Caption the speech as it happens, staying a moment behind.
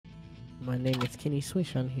My name is Kenny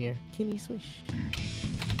Swish on here. Kenny Swish.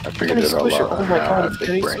 I figured it all out. Oh my god, it's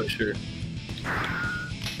Kenny Swisher.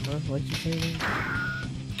 What'd you say then?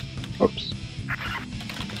 Oops.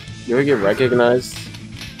 You ever get recognized?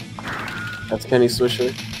 That's Kenny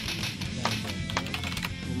Swisher.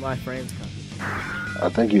 Well, my friends come. I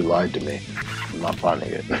think you lied to me. I'm not finding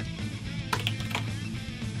it.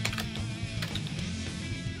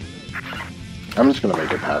 I'm just gonna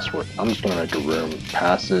make a password. I'm just gonna make a room.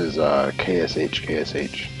 Passes KSH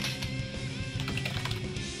KSH.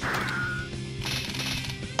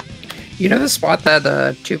 You know the spot that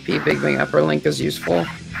 2P Big Wing Upper Link is useful?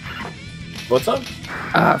 What's up?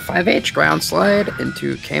 5H ground slide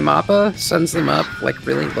into K-Mappa sends them up like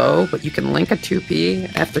really low, but you can link a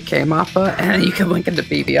 2P after K-Mappa, and then you can link into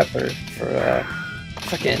BB Upper for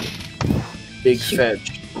fucking Big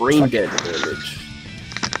fetch. Brain dead damage.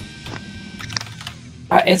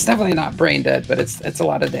 It's definitely not brain dead, but it's a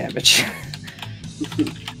lot of damage.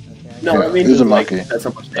 No, I mean, Uzamaki. that's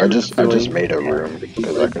how much I damage just made a room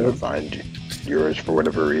because I couldn't find yours for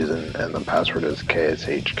whatever reason, and the password is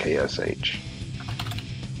KSH KSH.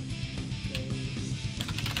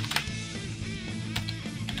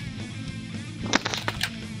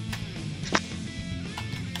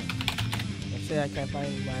 I say I can't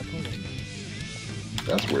find my opponent.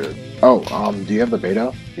 That's weird. Oh, do you have the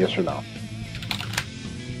beta? Yes or no? I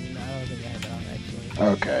don't think I have it on actually.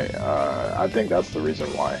 Okay, I think that's the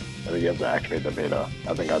reason why. I think you have to activate the beta.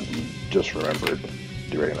 I think I just remembered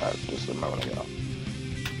doing that just a moment ago.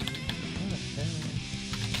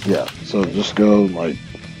 Yeah, so just go, like,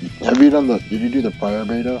 have you done did you do the prior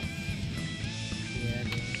beta? Yeah, I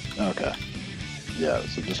did. Okay. Yeah,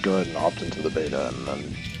 so just go ahead and opt into the beta, and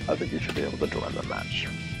then I think you should be able to join the match.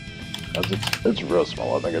 It's real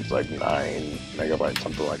small, I think it's like 9 megabytes,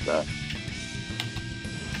 something like that.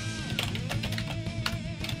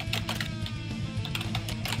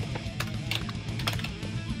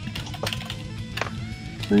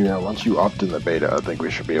 But yeah, once you opt in the beta, I think we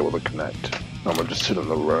should be able to connect. I'm gonna just sit in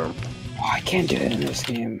the room. Oh, I can't do it in this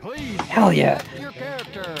game. Hell yeah.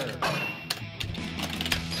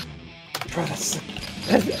 Bro, that's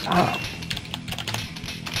oh.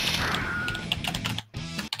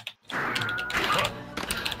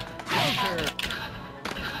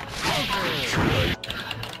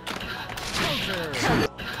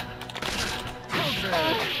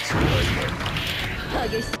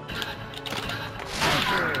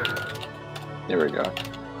 There we go.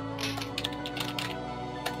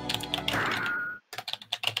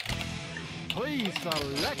 Please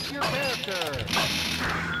select your character.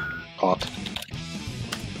 Pot.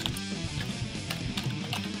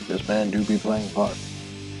 This man do be playing pot.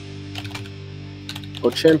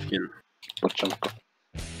 Oh, champion. Pochenko.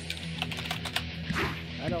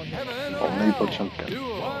 I don't have it. Heaven or Only hell. Pochenko. 2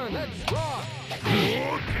 or 1, let's rock.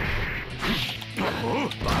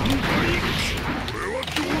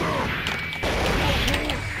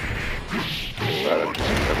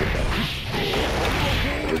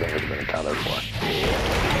 Everything has been accounted for.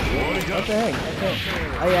 What the heck? Okay.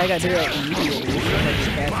 Oh yeah, I got to do that immediately. It's like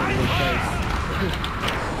just cancel in place.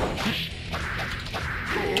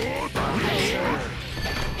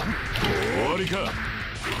 Get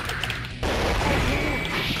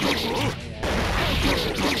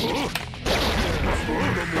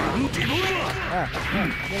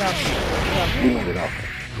off. You moved it off.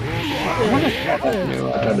 I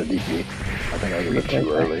tried to DP. I think I was a bit too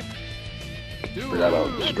early. Forgot I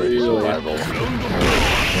was straight survival.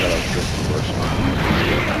 Forgot I was straight reversal.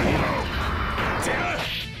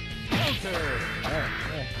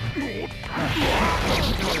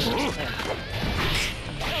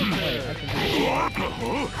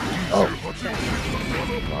 Oh.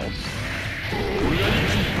 Nice.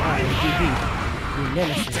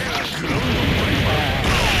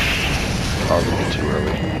 I was a bit too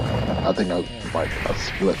early. I think I was like a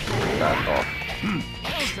split back off.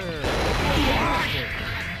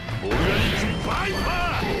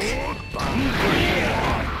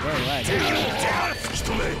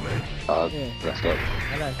 Messed up.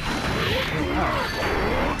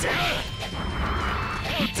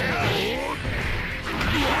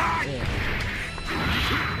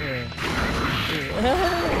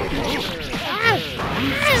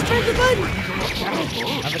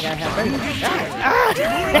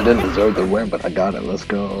 I didn't deserve the win, but I got it. Let's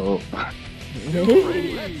go.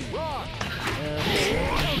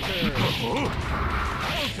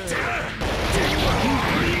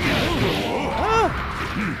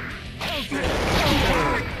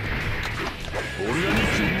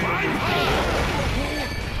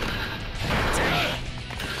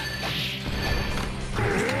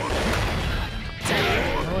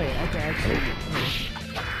 Oh wait, okay, I actually.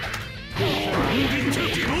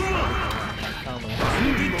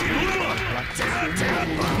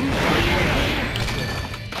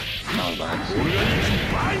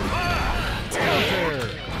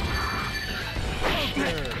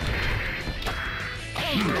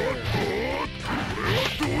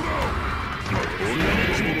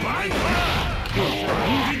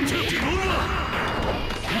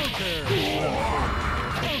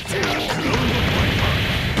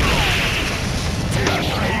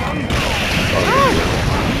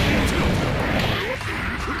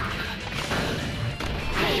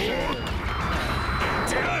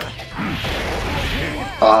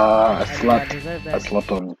 I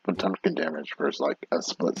slept on potential damage for like a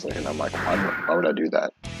split second. I'm like, why would I do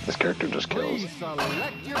that? This character just kills. Please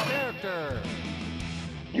select your character.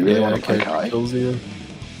 You really want to play character Kai? kills you.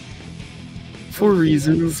 For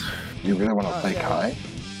reasons. You really want to play Kai?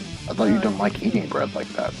 I thought you didn't like eating bread like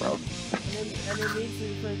that, bro. I didn't mean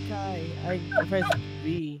to play Kai. I pressed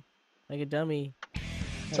B like a dummy.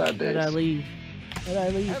 Sad days. How did I leave? How did I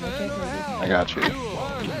leave? I Heaven can't or go hell. I got you. Duel,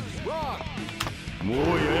 let's rock. Okay.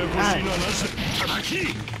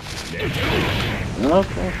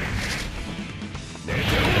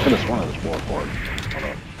 I could have sworn it was more important. Hold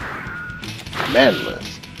on. Man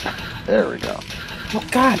list. There we go. Oh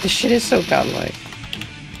god, this shit is so godlike.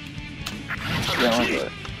 Yeah,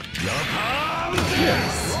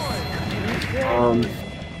 I'm good.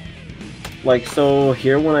 Like, so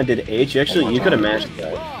here when I did H, you could have mashed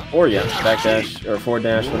that. Or yeah, backdash or forward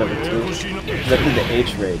dash, whatever too. Because I did the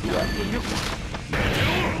H raid, yeah.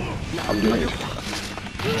 I'm doing it.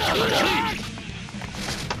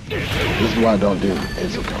 This is why I don't do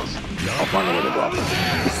Azukas. I'll find a way to block it.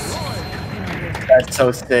 That's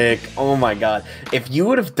so sick. Oh my god. If you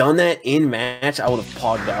would have done that in match, I would have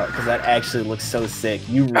pogged out because that actually looks so sick.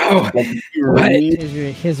 You really.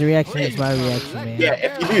 His reaction is my reaction, man. Yeah,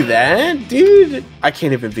 if you do that, dude, I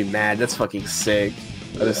can't even be mad. That's fucking sick.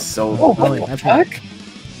 That is so Oh, cool. what the fuck?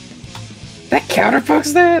 That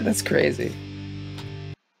counterpucks that? That's crazy.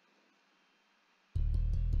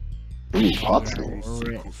 Ooh, Potsy.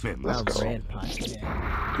 Let's go. Red pot,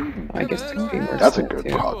 yeah. I guess it could be more That's a sick, good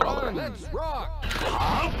too. pot color. Let's rock.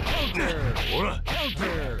 Counter.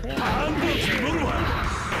 Counter.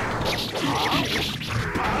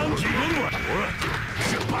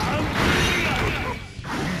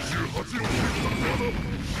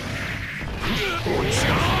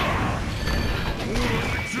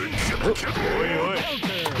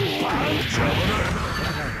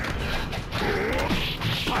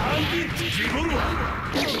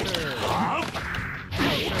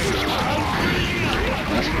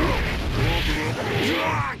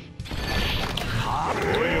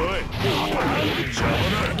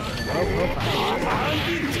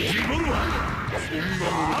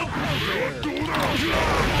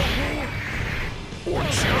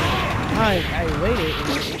 I waited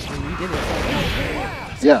and you did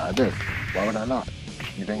it. Yeah, I did. Why would I not?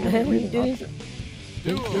 You didn't give me a You reason did not it. to.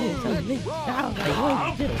 You did it. Tell me. How? Like,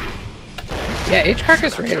 what you did it? Yeah, H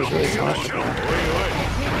Carcass Raid is really fun.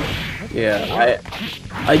 Yeah,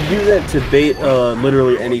 I do that to bait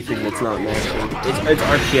literally anything that's not mashing. It's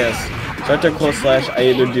RPS. So after close slash, I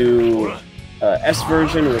either do S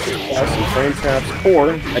version, which is plus and frame traps,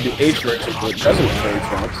 or I do H version, which doesn't frame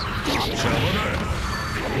traps.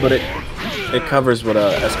 But it covers what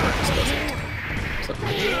S Carcass doesn't. So,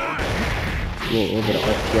 a little bit of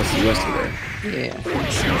RPS US there. Yeah.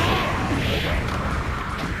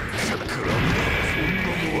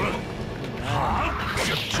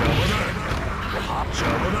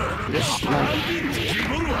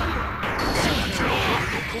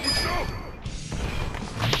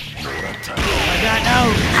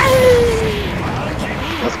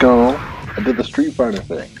 Let's go. I did the Street Fighter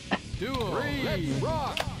thing. Duel, let's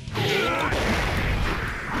rock.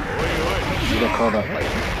 You don't call that like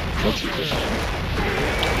what's your position?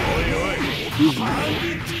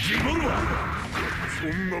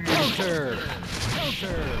 Counter.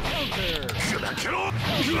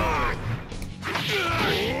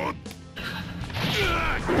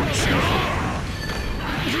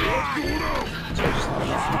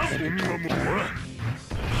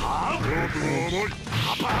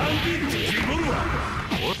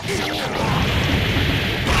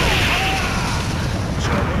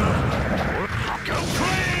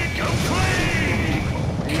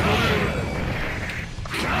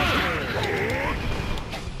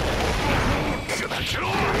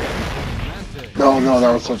 No,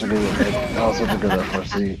 that was such a good one. That was such a good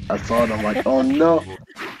FRC. I saw it, I'm like, oh no.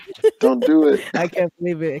 Don't do it. I can't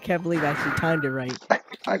believe it. I can't believe I actually timed it right.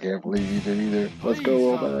 I can't believe you did either. Let's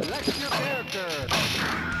go, Please Roman. select your character.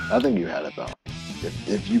 I think you had it though.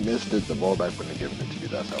 If you missed it, the rollback wouldn't have given it to you.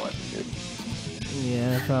 That's how I see it.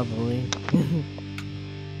 Yeah, probably.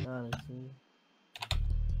 Honestly.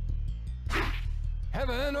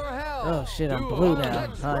 Heaven or hell? Oh shit, I'm Duel. blue now.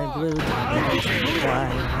 Let's I'm rock. blue. I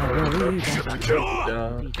believe I can fly.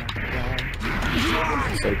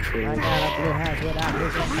 So true. I got a blue house without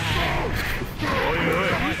losing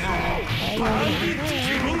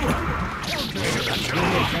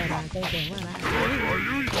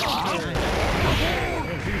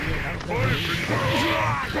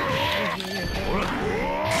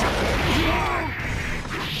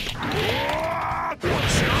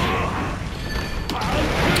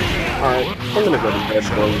Alright, I'm gonna go to Red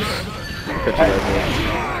Bulls. Catch you guys later.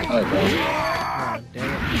 Alright, bro. Oh, damn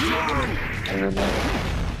it. I heard that.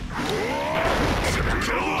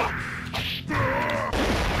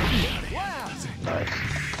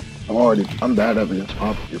 Nice. I'm bad at against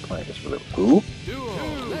Pop if you're playing this really. Who? Duel.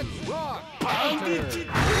 Let's rock. Counter.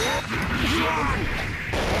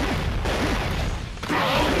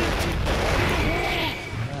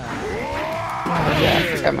 Yeah,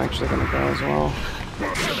 I think I'm actually gonna go as well.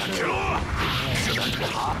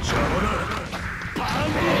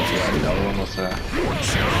 Another one was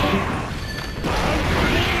nice.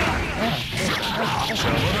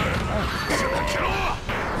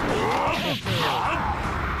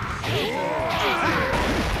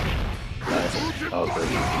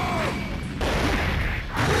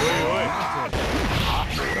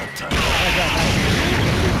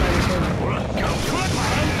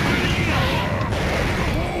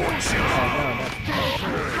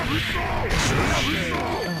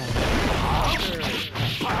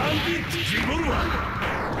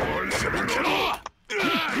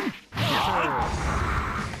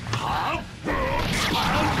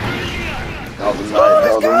 That was good.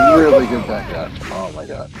 That was a really good back dash. Oh my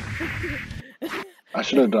god. I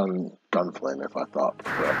should have done Gunflame if I thought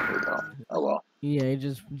correctly though. Oh well. Yeah,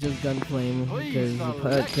 just gunflame because the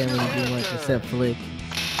putt can't really do much except flick.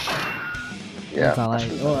 Yeah. That's all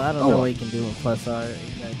I don't know what you can do with plus R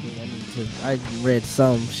exactly. I read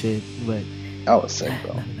some shit, but That was sick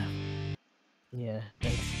though. not enough. Yeah,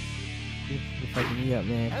 thanks. You're fucking me up,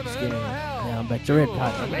 man. You're scaring me. Now I'm back to red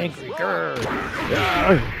pot. I'm angry girl.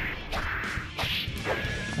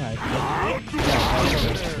 Alright,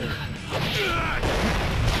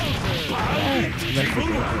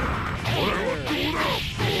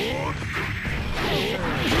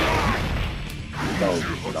 That was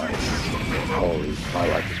nice. Holy, I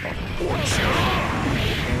like this one.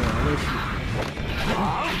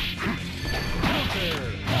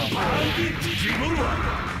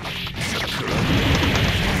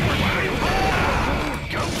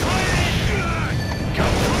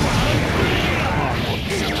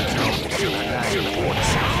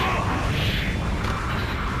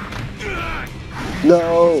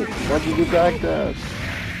 No! Why'd you do backdash?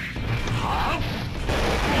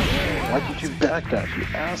 Why'd you do backdash, you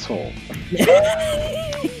asshole?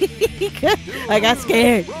 I got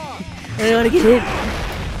scared. I didn't want to get hit.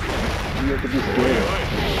 You have to be scared.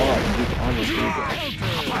 Oh, you just on the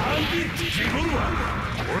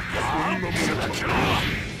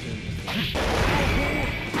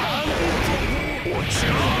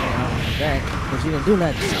Back, but you didn't do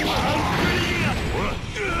nothing.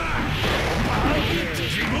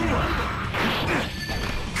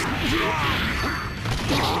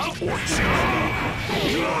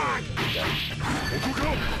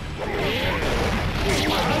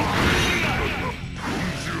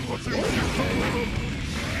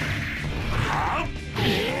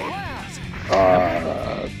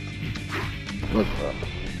 What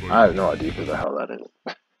the? I have no idea who the hell that is.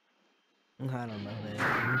 I don't know,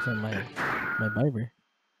 man. It's on my Viber.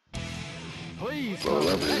 Please Well,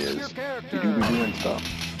 whoever he select is, your he character. do be doing stuff.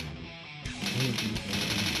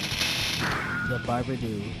 The Barber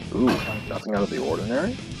do. Ooh, nothing out of the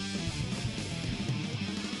ordinary?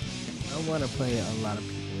 I want to play a lot of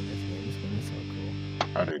people in this game. This game is so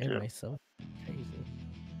cool. I do too. Anyway, so crazy.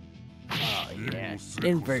 Oh yeah.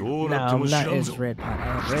 Invert. No, I'm not as red pot. I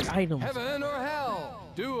have red items. Heaven or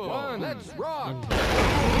hell? Duel. Let's rock.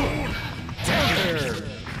 Counter.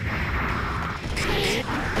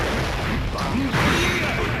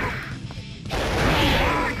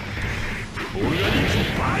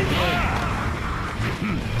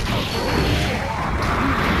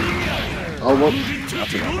 Oh, whoops.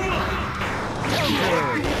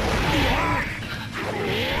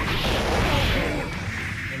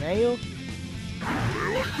 And Ayo?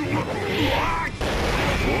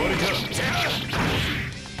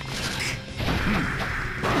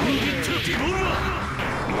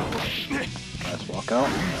 Nice walkout.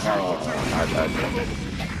 Oh, I died.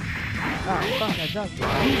 fuck, I dropped it.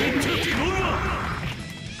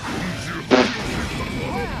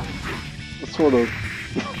 Sort of.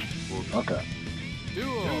 Okay.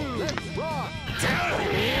 Duel. Let's rock.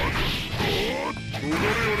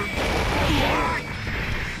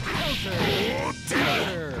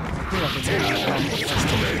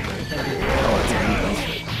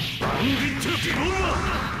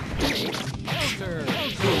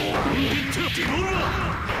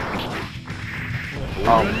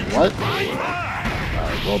 What?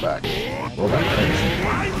 Alright, roll back. Roll back,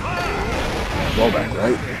 right? Roll back,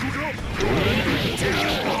 right?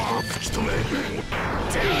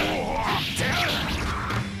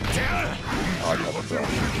 Oh, I got the throw.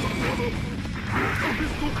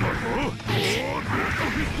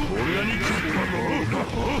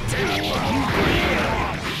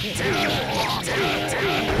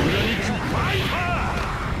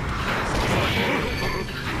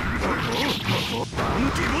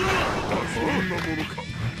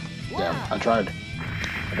 Damn, I tried.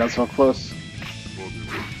 I got so close.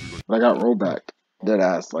 But I got rolled back. Dead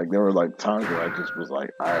ass. Like, there were like times where I just was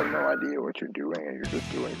like, I have no idea what you're doing and you're just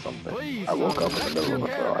doing something. I woke up in the middle of the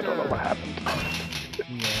throw. I don't know what happened.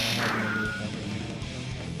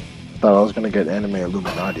 Thought I was gonna get anime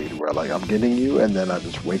Illuminati where like I'm getting you and then I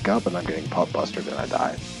just wake up and I'm getting pop bustered and I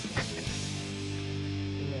die.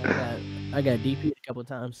 Yeah, I got DP a couple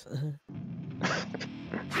times.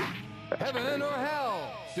 Heaven or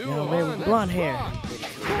hell. You Duel. know, man with blonde hair.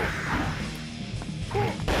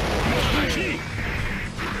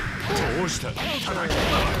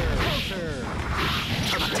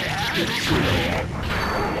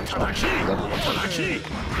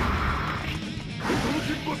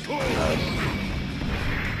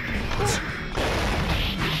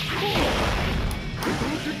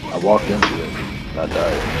 I walked into it and I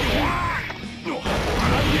died.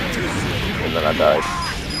 And then I died.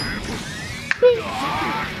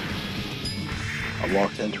 I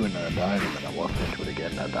walked into it and I died, and then I walked into it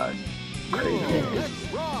again and I died. Crazy.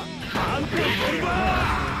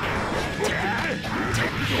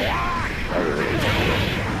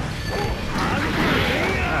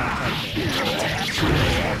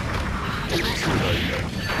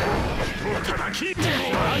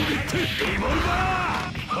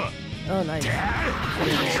 Oh, nice.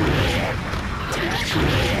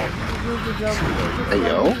 Hey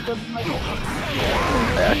yo,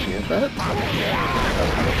 I actually hit that?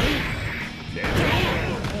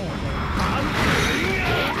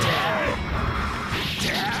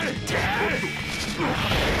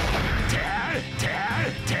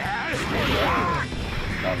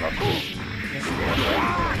 Not enough speed.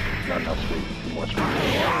 Not enough speed. More speed.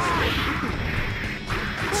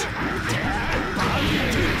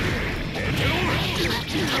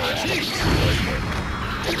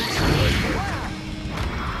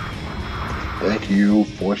 Thank you,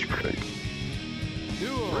 Force Break.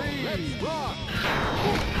 Duel. Let's rock.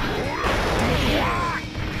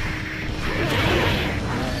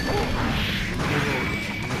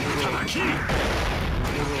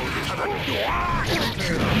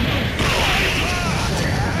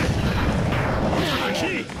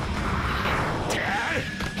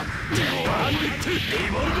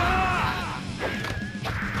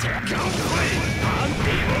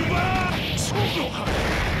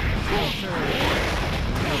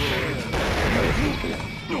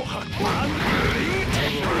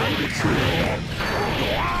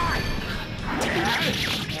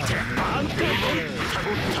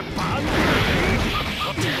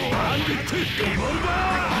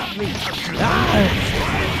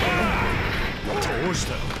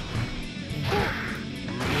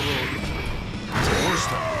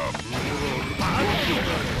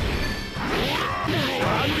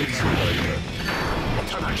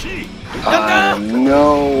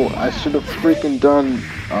 No, I should have freaking done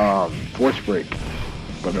Force Break,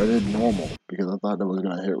 but I did normal because I thought that was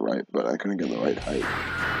gonna hit right, but I couldn't get the right height.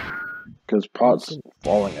 Because Pot's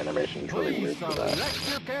falling animation is really weird for that. Select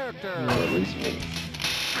your character. Or at least me.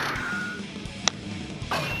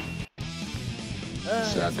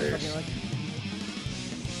 Sad days.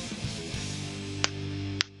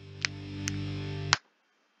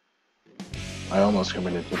 I almost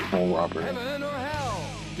committed to full robbery. Heaven or hell.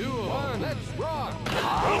 Duel. One. Let's rock.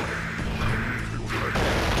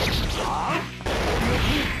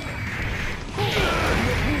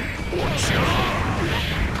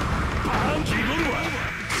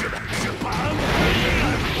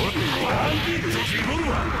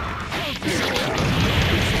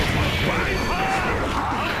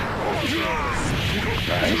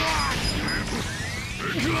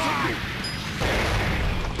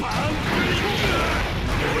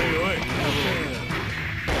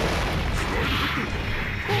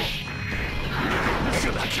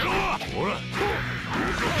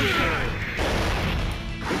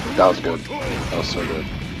 That was good. That was so good.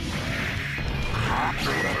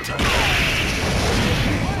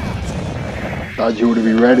 Thought you would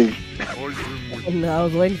be ready. No, I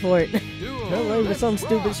was waiting for it. I was waiting for some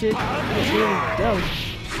stupid shit. Dumb.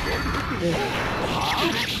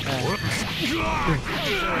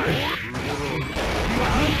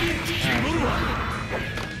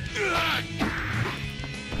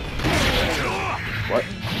 What?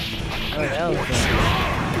 Oh, that was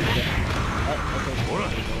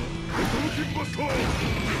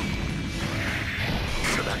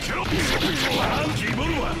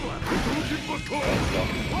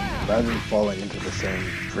Imagine falling into the same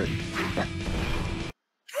trick.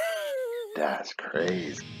 That's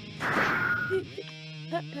crazy.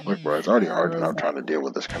 Look, bro, it's already hard enough trying to deal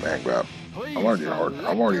with this command grab. I'm already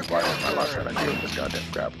fighting my life trying to deal with this goddamn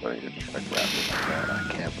grab. But you're just gonna grab this, man. I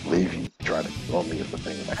can't believe you try to throw me with the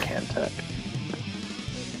thing that I can't tech.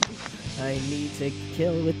 I need to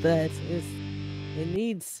kill with that. It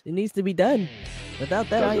needs to be done. Without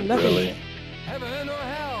that, I ain't nothing. Really? Heaven or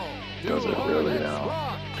hell? Does it really Let's now?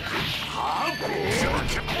 rock.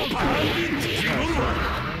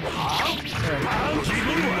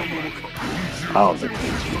 I don't think it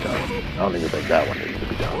needs to be done. I don't even think that one needs to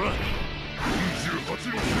be done.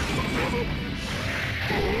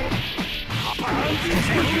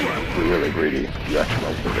 If you're really greedy, you actually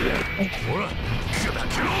might put it in.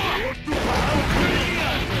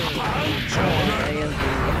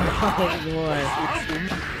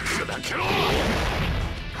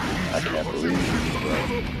 I can't believe you, bro.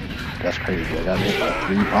 That's crazy. I got hit by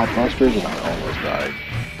 3 pop busters and I almost died.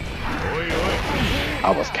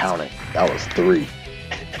 I was counting. That was 3.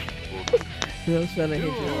 I was trying to hit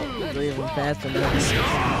you 3 of them fast enough.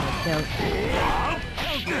 Count.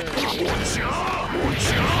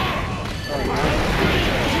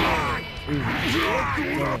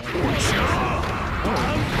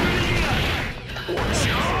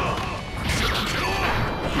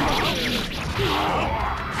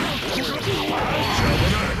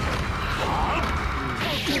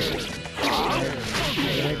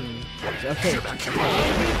 Okay.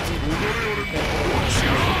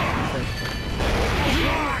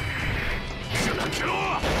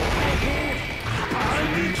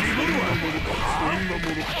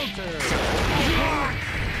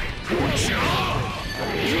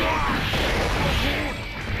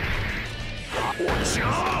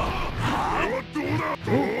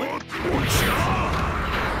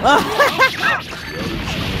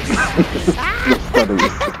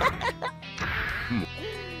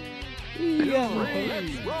 You got me.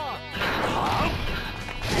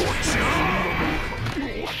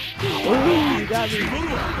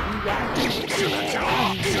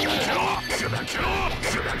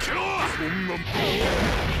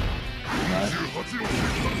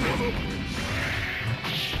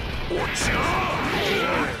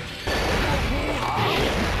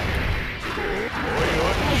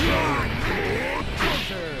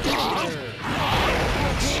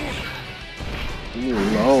 Leave me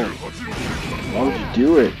alone. Why would you do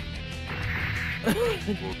it?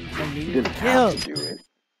 You didn't have to do it.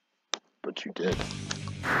 But you did.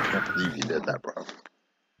 I can't believe you did that, bro.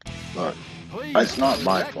 Look, it's not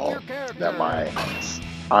my fault that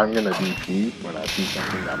I'm gonna DP when I see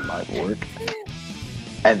something that might work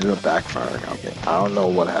ended up backfiring on me. I don't know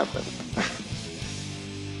what happened.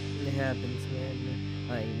 It happens, man.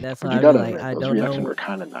 Like that's But how you gotta like admit, I those don't reactions know. were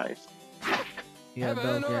kind of nice. Yeah, Heaven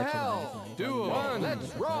those or reactions. hell? Like, 2 1,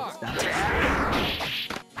 let's rock. Stop.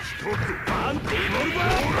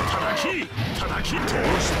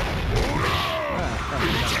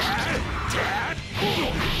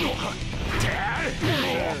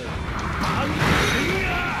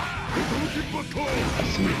 I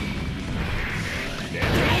see.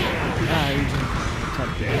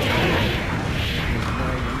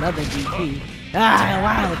 Another GP. Ah,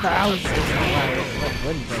 wow, that was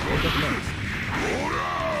what is that? What's next?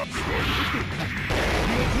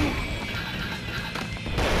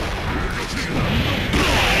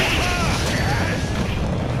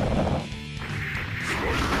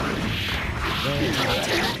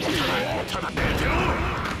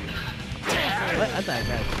 What? I thought I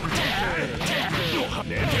got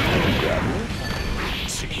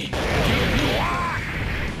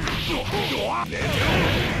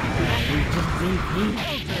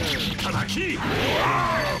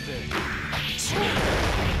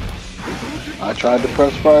I tried to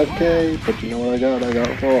press 5K, but you know what I got? I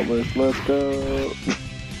got faultless. Let's go.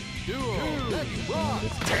 Duo, let's rock.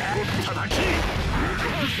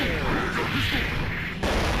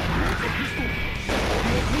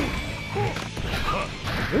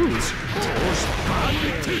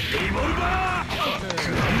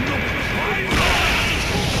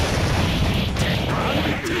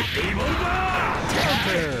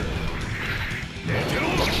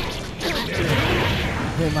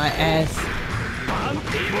 Hit my ass.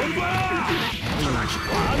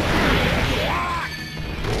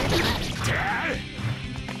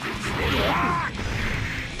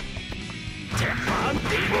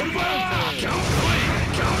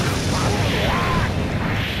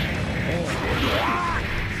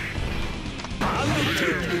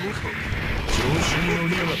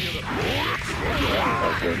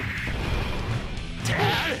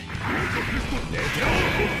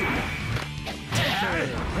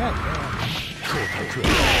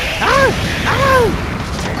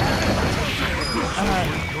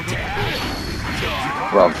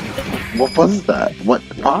 Bro, what was that? What?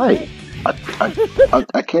 Why? I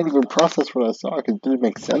can't even process what I saw because it didn't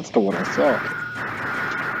make sense to what I saw.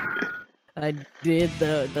 I did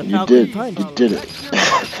the You Falcon did. Punch. You did it.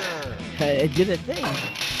 I did a thing.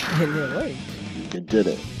 And it worked. You did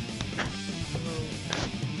it.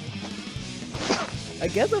 I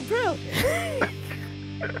guess I'm proud.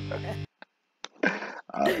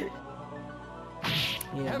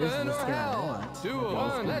 Yeah, this is the skin I want.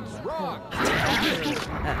 Duo, let's rock.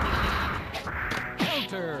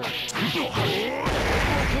 Counter.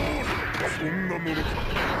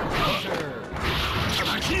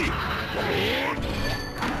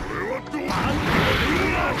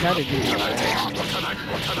 Try to do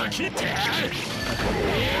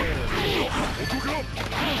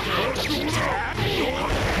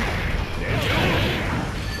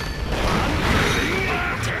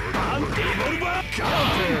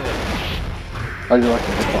How do you like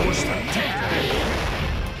the punch?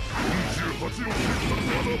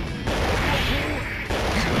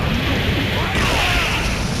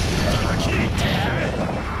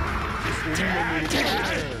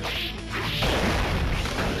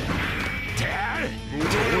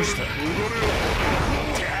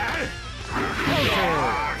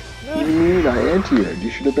 You mean I anti-aired? You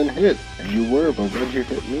should have been hit. And you were, but when you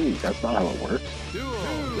hit me, that's not how it works. Duo,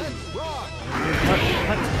 let's rock.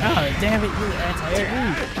 Oh, damn it, you anti-air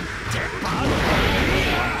me.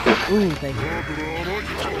 Ooh, thank you.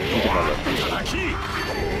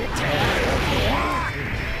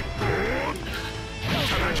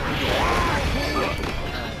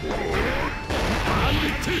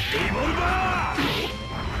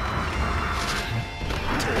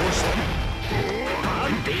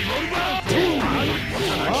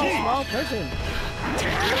 Small person.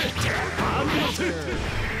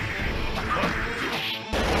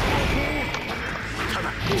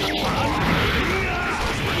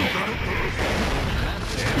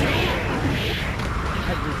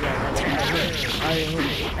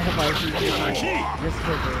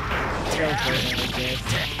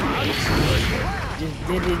 Just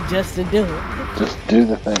did it just to do it. Just do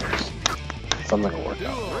the things. Something will work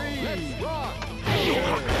out. Let's rock.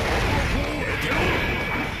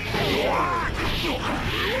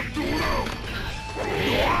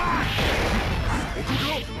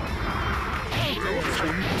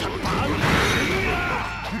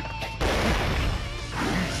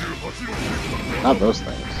 Not those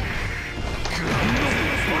things.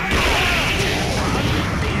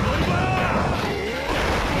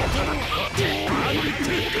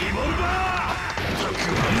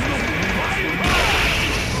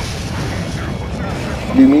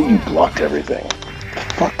 What do you mean you blocked everything?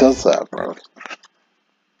 The fuck does that, bro?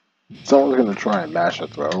 Someone's gonna try and mash a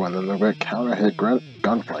throw, and then they're gonna counter hit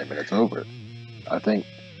gunflame, and it's over. I think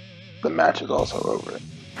the match is also over.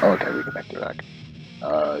 Oh, okay, we connected back.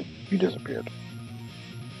 You disappeared.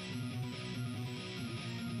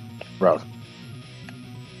 Bro.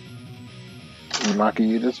 Uzamaki,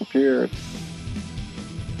 you disappeared.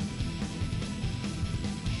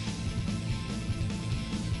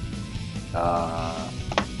 I'll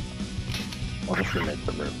just remake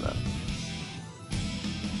the move then.